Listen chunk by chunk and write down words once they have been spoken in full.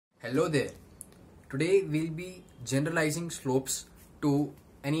Hello there. Today we'll be generalizing slopes to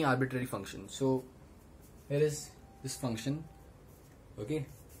any arbitrary function. So here is this function. Okay,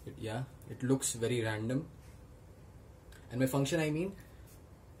 it looks very random, and by function I mean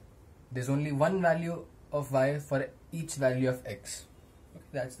there's only one value of y for each value of x. Okay,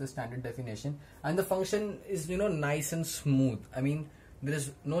 that's the standard definition, and the function is nice and smooth. I mean there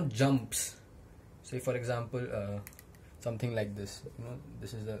is no jumps. Say for example something like this.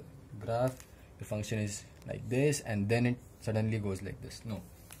 This is the graph, the function is like this, and then it suddenly goes like this. No,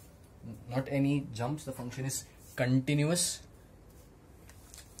 not any jumps. The function is continuous.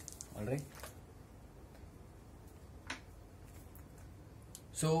 Alright,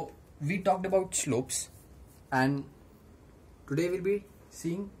 so we talked about slopes, and today we'll be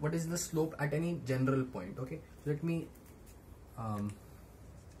seeing what is the slope at any general point. Okay, so let me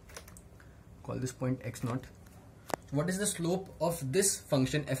call this point x0. What is the slope of this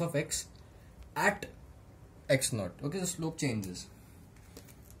function f of x at x0? Okay, the slope changes.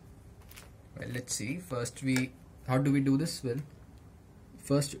 Well, let's see. First, how do we do this? Well,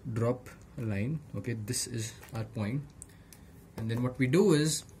 first drop a line. Okay, this is our point, and then what we do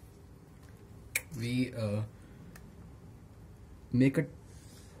is we make a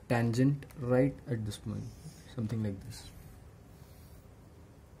tangent right at this point, something like this,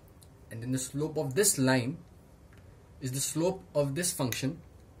 and then the slope of this line is the slope of this function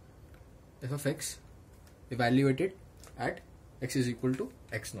f of x evaluated at x is equal to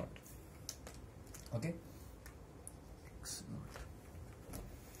x0. Okay, x0.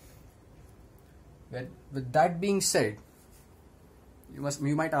 Well, with that being said,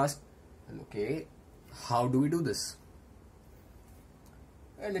 you might ask, okay, how do we do this?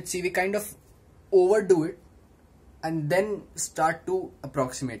 Well, let's see. We kind of overdo it and then start to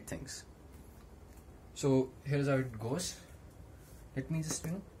approximate things. So here's how it goes. Let me just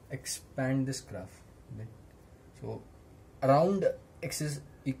expand this graph a bit. So around x is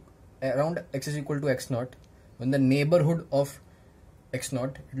equal to x0, when the neighborhood of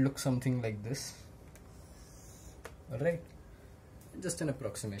x0, it looks something like this. Alright, just an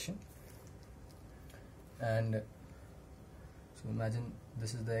approximation. And so imagine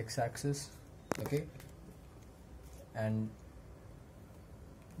this is the x-axis, okay, and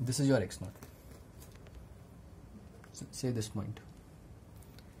this is your x0. Say this point.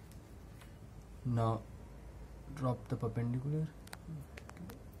 Now drop the perpendicular.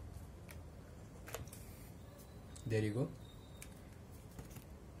 There you go.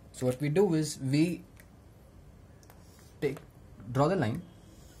 So what we do is we draw the line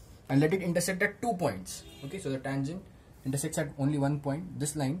and let it intersect at 2 points. Okay, so the tangent intersects at only one point.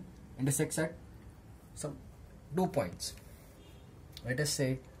 This line intersects at some 2 points. Let us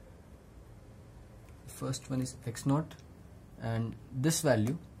say first one is x0, and this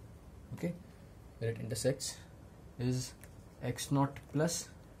value, okay, where it intersects is x0 plus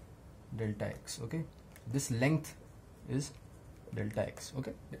delta x. Okay, this length is delta x.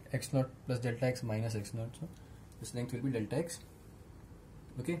 Okay, x0 plus delta x minus x0, so this length will be delta x.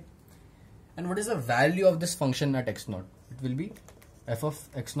 Okay, and what is the value of this function at x0? It will be f of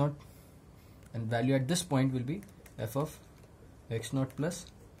x0, and value at this point will be f of x0 plus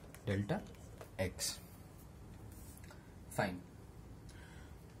delta x. Fine.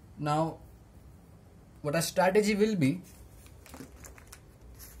 Now what our strategy will be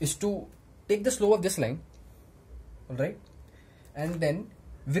is to take the slope of this line, alright, and then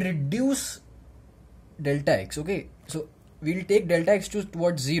we reduce delta x. Okay, so we will take delta x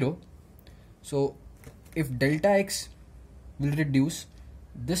towards 0. So if delta x will reduce,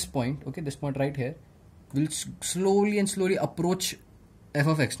 this point, okay, this point right here, will slowly approach f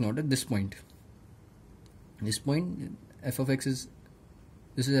of x0 at this point. This point, f of x is,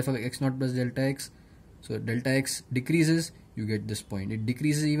 this is f of x0 plus delta x. So delta x decreases, you get this point. It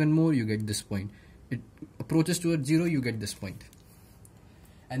decreases even more, you get this point. It approaches towards 0, you get this point.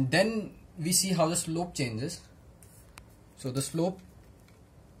 And then we see how the slope changes. So the slope,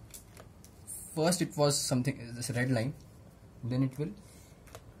 first it was something, this red line, then it will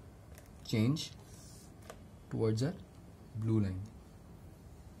change towards a blue line.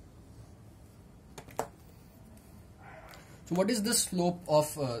 So what is the slope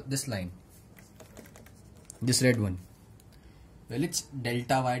of this line, this red one? Well, it's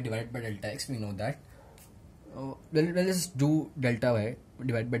delta y divided by delta x. We know that. Let's do delta y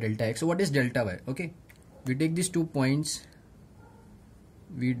divided by delta x. So what is delta y? Okay, we take these 2 points,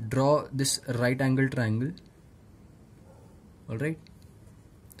 we draw this right angle triangle. Alright,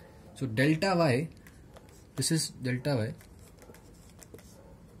 so delta y, this is delta y,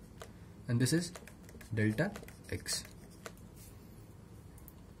 and this is delta x.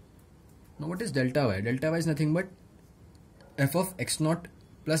 Now what is delta y? Delta y is nothing but f of x naught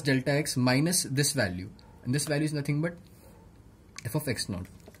plus delta x minus this value, and this value is nothing but f of x naught.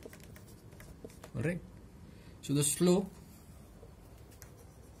 Alright, so the slope,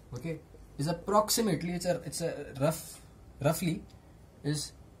 okay, is approximately, it's a roughly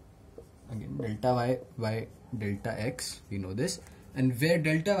is again delta y by delta x, we know this, and where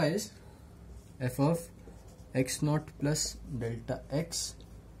delta y is f of x naught plus delta x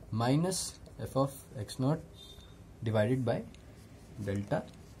minus f of x naught divided by delta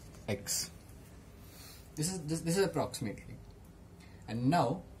x. This is approximately, and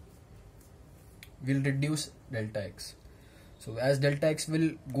now we'll reduce delta x. So as delta x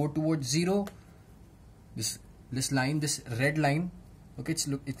will go towards 0, this line, this red line, okay,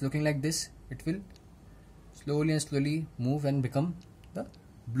 it's looking like this. It will slowly and slowly move and become the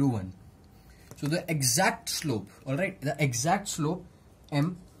blue one. So the exact slope, alright, the exact slope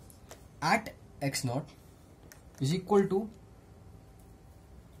m at x naught is equal to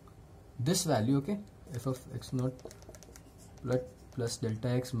this value, okay, f of x naught plus delta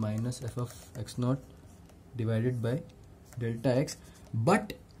x minus f of x naught divided by delta x,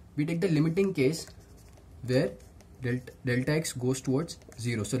 but we take the limiting case where delta x goes towards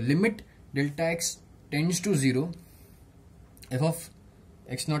 0. So limit delta x tends to 0, f of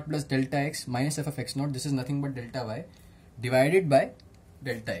x naught plus delta x minus f of x naught, this is nothing but delta y divided by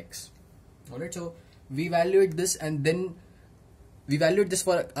delta x. Alright, so we evaluate this, and then we evaluate this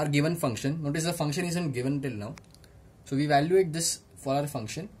for our given function. Notice the function isn't given till now, so we evaluate this for our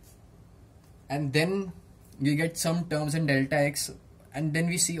function, and then we get some terms in delta x, and then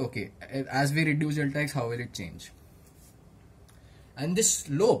we see, okay, as we reduce delta x, how will it change? And this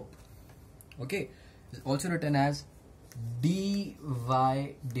slope, okay, is also written as dy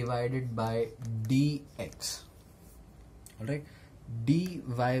divided by dx. Alright, dy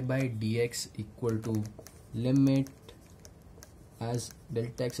by dx equal to limit as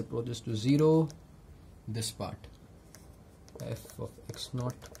delta x approaches to 0, this part, f of x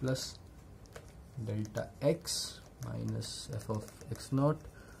naught plus delta x minus f of x naught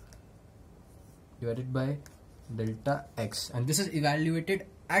divided by delta x, and this is evaluated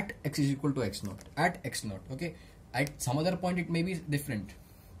at x is equal to x naught, at x naught, okay. At some other point it may be different.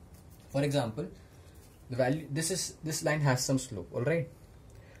 For example, the value, this line has some slope, alright.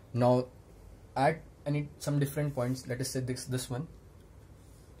 Now at some different points, let us say this one,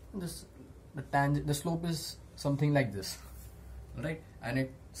 the slope is something like this, alright, and at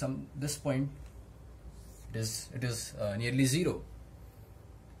this point it is nearly 0.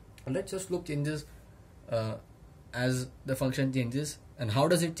 Alright, so slope changes as the function changes. And how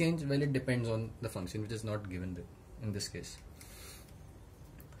does it change? Well, it depends on the function, which is not given in this case.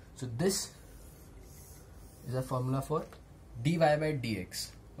 So this is a formula for dy by dx.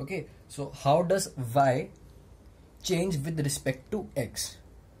 Okay, so how does y change with respect to x?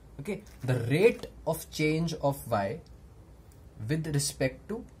 Okay, the rate of change of y with respect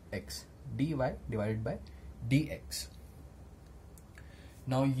to x, dy divided by dx.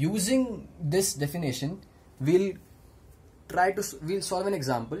 Now using this definition, we'll solve an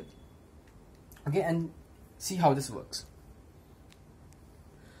example, okay, and see how this works.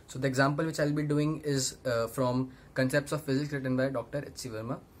 So the example which I'll be doing is from Concepts of Physics, written by Dr. H.C.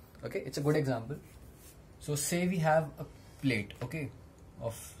 Verma. Okay, it's a good example. So say we have a plate, okay,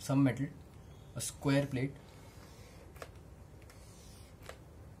 of some metal, a square plate.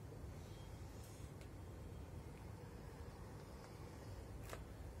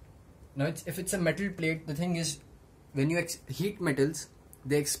 Now if it's a metal plate, the thing is, when you heat metals,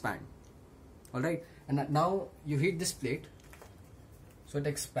 they expand. Alright, and now you heat this plate, so it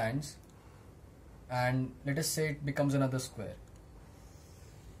expands, and let us say it becomes another square.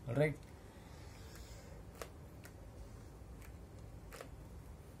 Alright,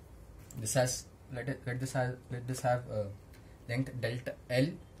 this has let this have a length delta L,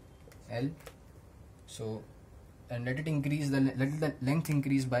 so, and let the length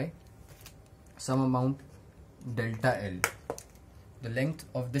increase by some amount delta L. The length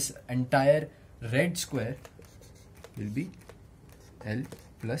of this entire red square will be L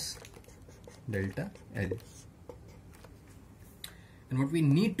plus delta L. And what we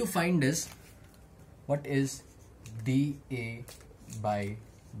need to find is, what is dA by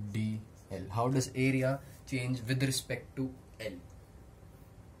dL? How does area change with respect to L?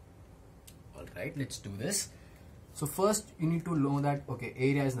 Alright, let's do this. So first you need to know that, okay,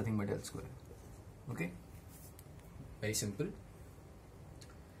 area is nothing but L square. Okay, very simple.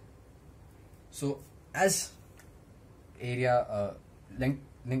 So as area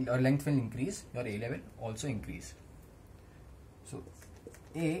length will increase, your area will also increase. So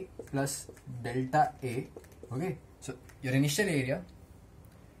A plus delta A. Okay, so your initial area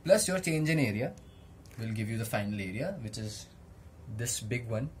plus your change in area will give you the final area, which is this big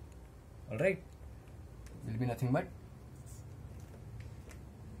one. Alright, will be nothing but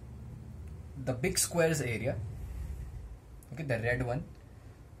the big square's area. Okay, the red one.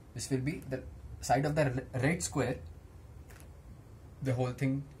 This will be the side of the red square, the whole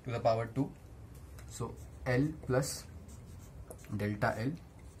thing to the power 2. So L plus delta L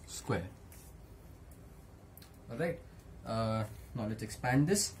square. Alright, now let's expand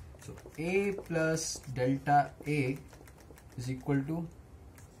this. So A plus delta A is equal to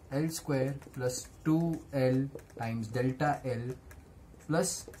L square plus 2L times delta L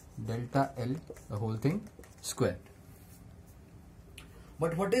plus delta L, the whole thing square.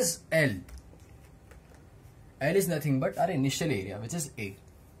 But what is L? L is nothing but our initial area, which is A.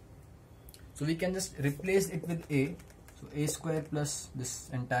 So we can just replace it with A. So A square plus this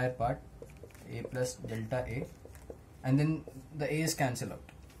entire part, A plus delta A, and then the A's cancel out.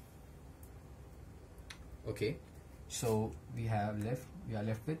 Okay, so we are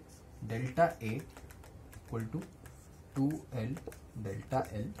left with delta A equal to 2L delta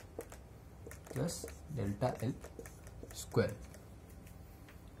L plus delta L square.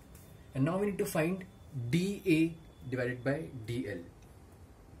 And now we need to find dA divided by dL.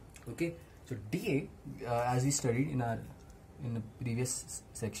 Okay, so dA, as we studied in the previous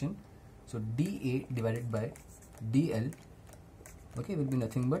section, so dA divided by dL, okay, will be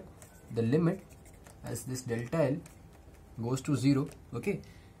nothing but the limit as this delta L goes to 0. Okay,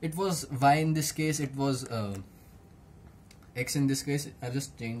 it was y in this case, it was x in this case. I've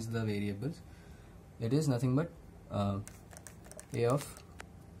just changed the variables. It is nothing but A of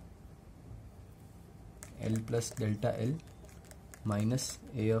L plus delta L minus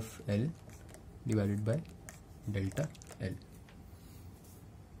A of L divided by delta L.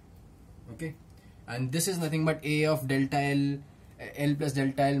 Okay, and this is nothing but A of delta L, L plus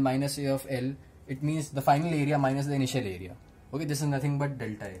delta L minus A of L. It means the final area minus the initial area. Okay, this is nothing but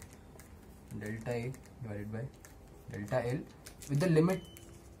delta A. Delta A divided by delta L with the limit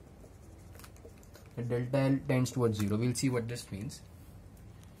that delta L tends towards 0. We'll see what this means.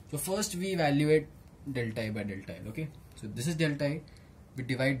 So first we evaluate delta A by delta L. Okay, so this is delta A. We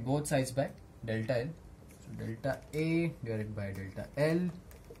divide both sides by delta L. So delta A divided by delta L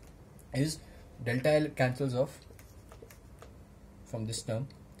is delta L cancels off from this term,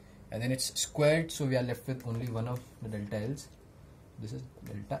 and then it's squared, so we are left with only one of the delta L's. This is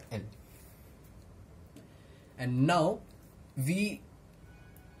delta L. And now we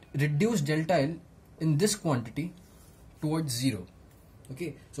reduce delta L in this quantity towards 0.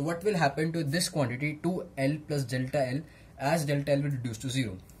 Okay, so what will happen to this quantity 2L plus delta L as delta L will reduce to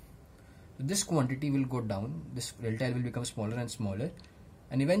 0? So this quantity will go down, this delta L will become smaller and smaller,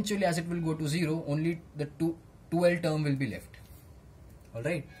 and eventually as it will go to 0, only the 2L term will be left.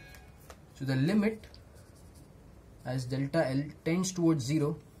 Alright, so the limit as delta L tends towards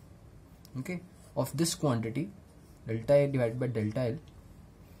 0, okay, of this quantity delta A divided by delta L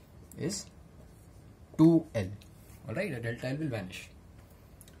is 2L. Alright, the delta L will vanish.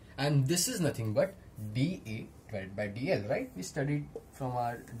 And this is nothing but dA divided by dL, right? We studied from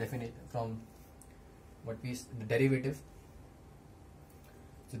our definition, from the derivative.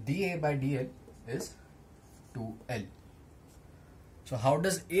 So dA by dL is 2L. So how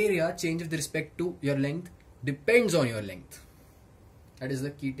does area change with respect to your length? Depends on your length. That is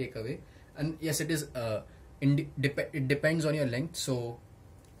the key takeaway. And yes, it is it depends on your length. So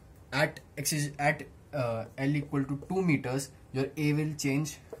at L equal to 2 meters, your A will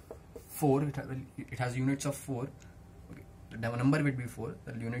change 4. It has units of 4. Okay, the number will be 4.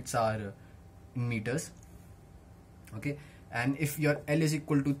 The units are in meters. Okay, and if your L is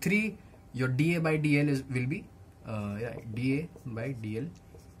equal to 3, your dA by dL will be dA by dL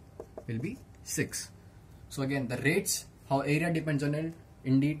will be 6. So again, the rates, how area depends on L,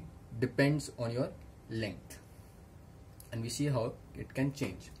 indeed depends on your length, and we see how it can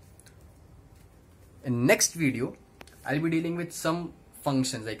change. In next video, I'll be dealing with some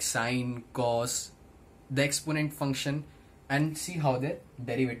functions like sine, cos, the exponent function, and see how their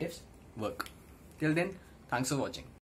derivatives work. Till then, thanks for watching.